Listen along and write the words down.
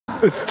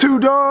It's too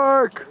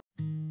dark!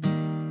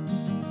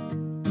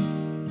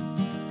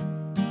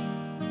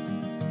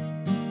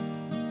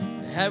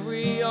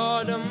 Every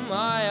autumn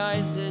my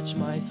eyes itch,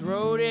 my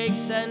throat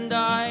aches, and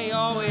I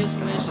always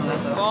wish the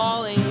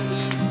falling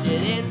leaves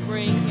didn't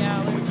bring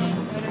allergies.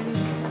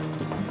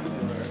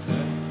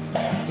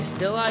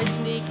 Still I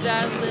sneak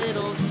that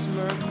little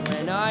smirk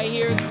when I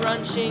hear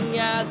crunching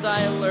as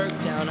I lurk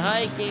down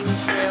hiking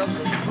trails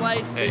that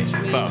slice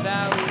between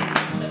valleys.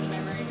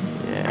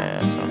 Yeah,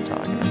 that's what I'm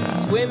talking about.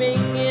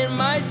 Swimming in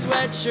my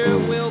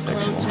sweatshirt will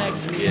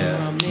protect me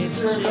from this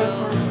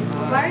chill.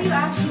 Why are you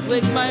asking?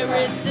 Flick my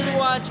wrist and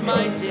watch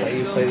my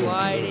disco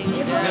gliding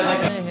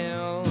down the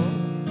hill.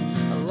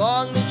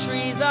 Along the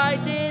trees I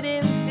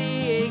didn't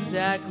see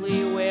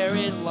exactly where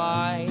it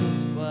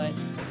lies, but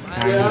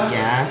I need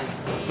gas,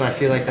 so I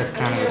feel like that's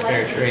kind of a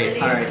fair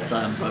trade. Alright, so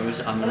I'm gonna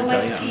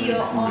tell you.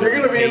 You're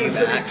gonna be in the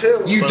city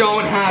too. You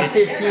don't have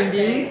 15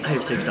 Ds? I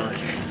have $6.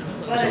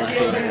 That's the last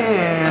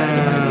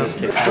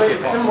one. Wait,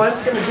 Tim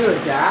White's gonna do a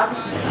dab?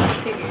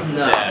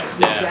 No.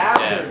 Dab.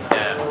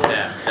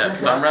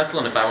 If I'm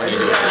wrestling, if I want you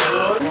to do it.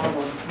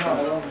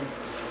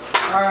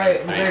 Alright,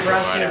 I ain't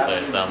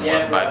play thumb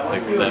 1, 5,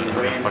 6, 7,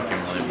 fucking I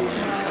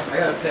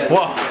gotta piss.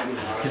 whoa!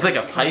 He's like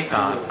a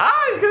python. Ah,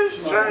 he's gonna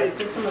strike!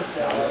 Take some of the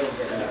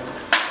salads,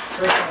 guys.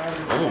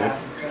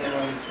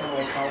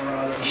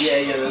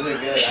 Yeah, those are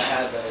good. I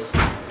had those.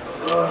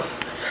 Ugh.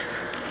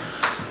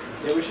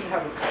 Yeah, we should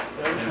have a cup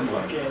there for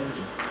fucking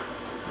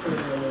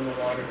putting them in the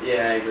water.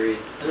 Yeah, I agree.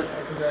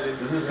 Because that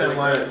is. Isn't this that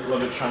what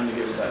it's trying to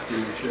get with that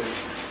food shit?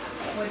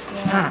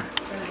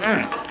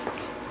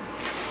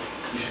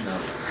 You should know.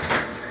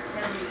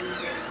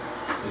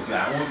 Is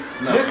that one?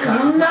 No, This is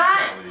not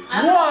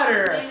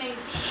water!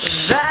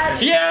 That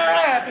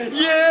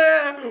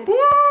Yeah! Woo!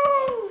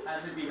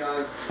 has it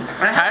begun.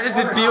 How does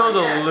it feel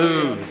to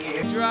lose?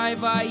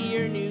 drive I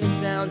hear new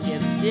sounds,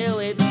 yet still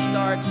it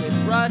starts with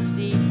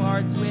rusty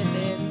parts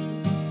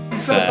within. He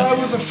says I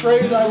was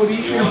afraid I would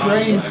eat your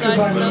brains because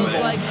Inside I'm smells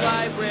evil. like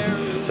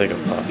libraries. Take a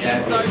puff.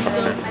 Seats are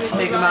soaked with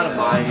Take them out of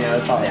mine, yeah,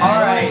 that's all.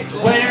 Alright,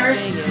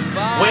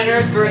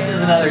 winners versus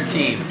another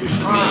team.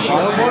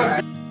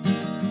 From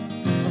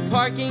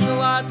parking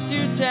lots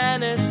to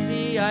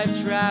Tennessee, I've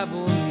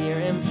traveled near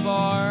and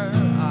far.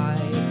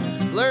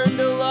 I've learned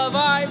to love,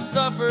 I've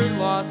suffered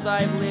loss,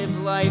 I've lived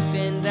life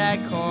in that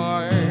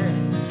car.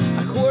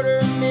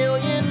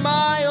 250,000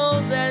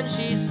 miles and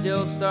she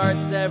still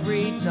starts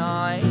every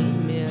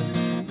time. If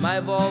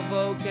my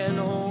Volvo can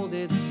hold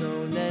its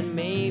own, then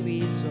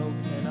maybe so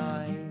can I.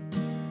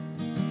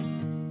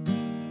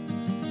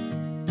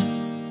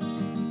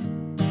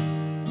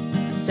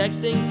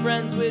 Texting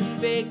friends with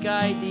fake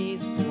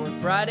IDs for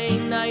Friday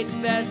night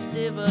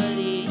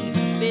festivities.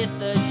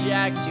 5th of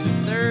Jack to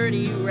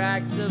 30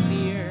 racks of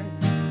beer.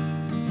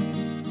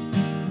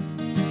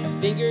 My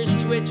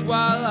fingers twitch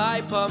while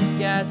I pump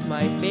gas.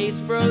 My face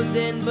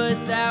frozen,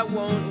 but that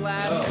won't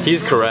last.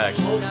 He's correct.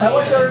 I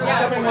went there to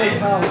Hemingway's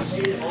house.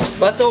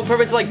 That's the whole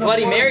purpose of like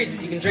Bloody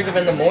Marys. You can drink them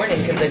in the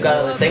morning because they've got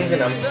other things in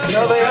them.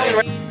 No, they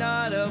don't.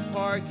 Not a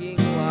parking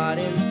lot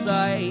in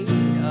sight.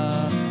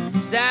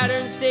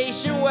 Saturn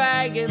station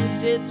wagon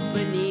sits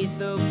beneath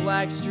a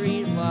black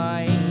street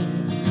light.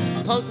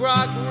 Punk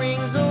rock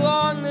rings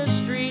along the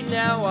street.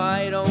 Now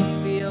I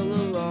don't feel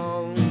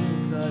alone,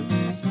 'cause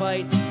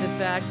despite the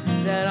fact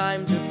that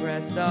I'm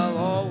depressed, I'll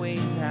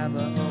always have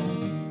a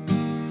home.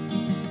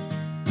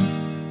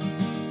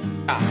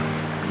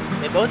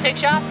 They both take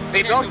shots?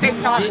 They both take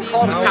shots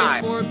all the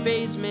time. For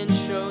basement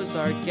shows,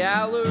 our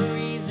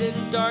galleries in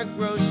dark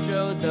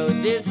Rostro, though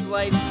this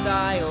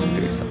lifestyle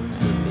moves a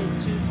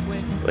bit too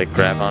quick. Like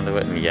grab onto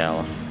it and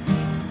yell.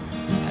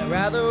 I'd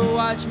rather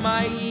watch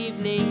my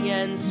evening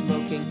end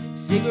smoking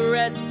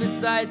cigarettes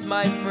besides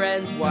my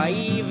friends. Why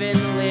even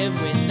live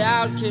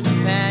without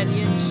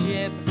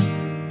companionship?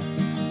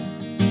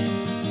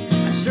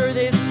 I'm sure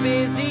this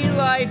busy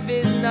life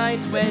is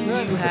nice when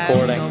you have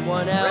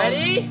someone else.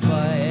 Ready?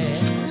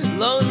 But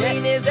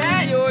loneliness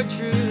is your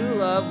true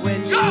love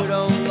when you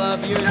don't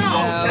love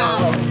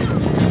yourself.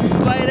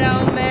 Despite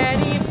how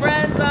many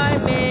friends I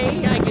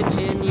make, I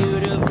continue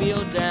to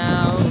feel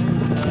down.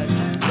 'Cause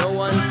no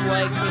one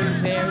quite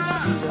compares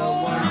to the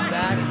ones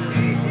back in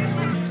your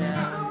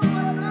hometown.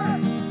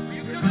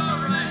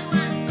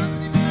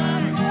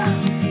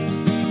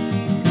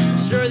 I'm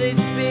sure this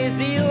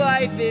busy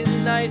life is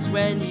nice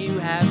when you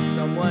have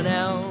someone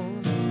else,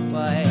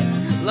 but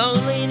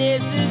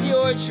loneliness is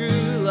your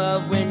true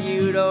love when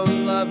you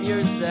don't love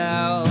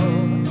yourself.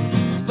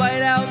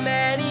 Despite how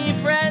many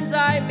friends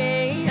I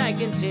make, I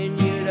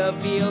continue to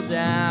feel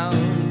down,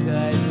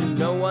 'cause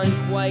no one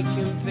quite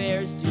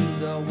compares to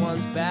the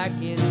ones back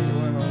in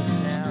your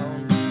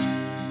hometown.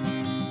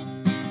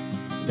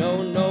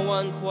 No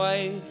one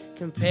quite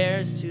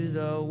compares to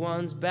the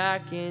ones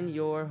back in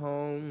your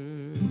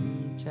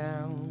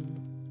hometown.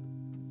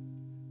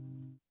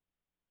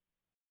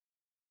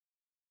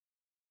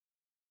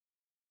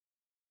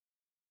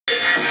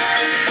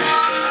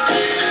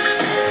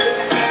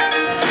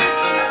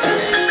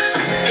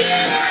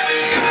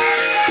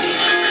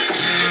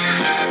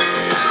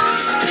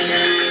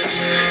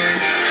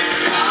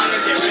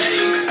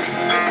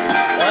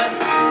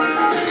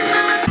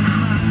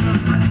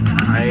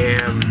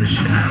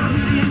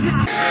 Did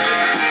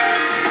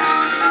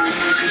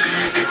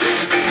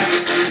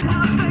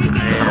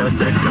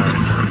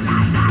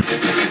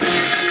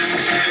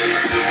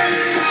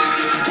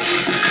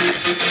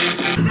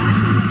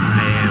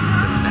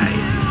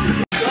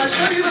I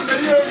show you the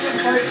video of the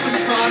fight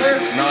with Connor?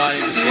 No, I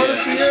need to You want to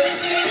see it?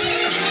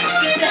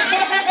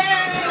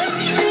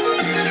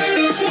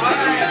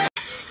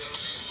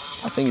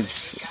 I think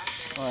it's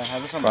Oh, I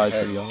have it on probably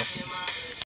pretty awesome.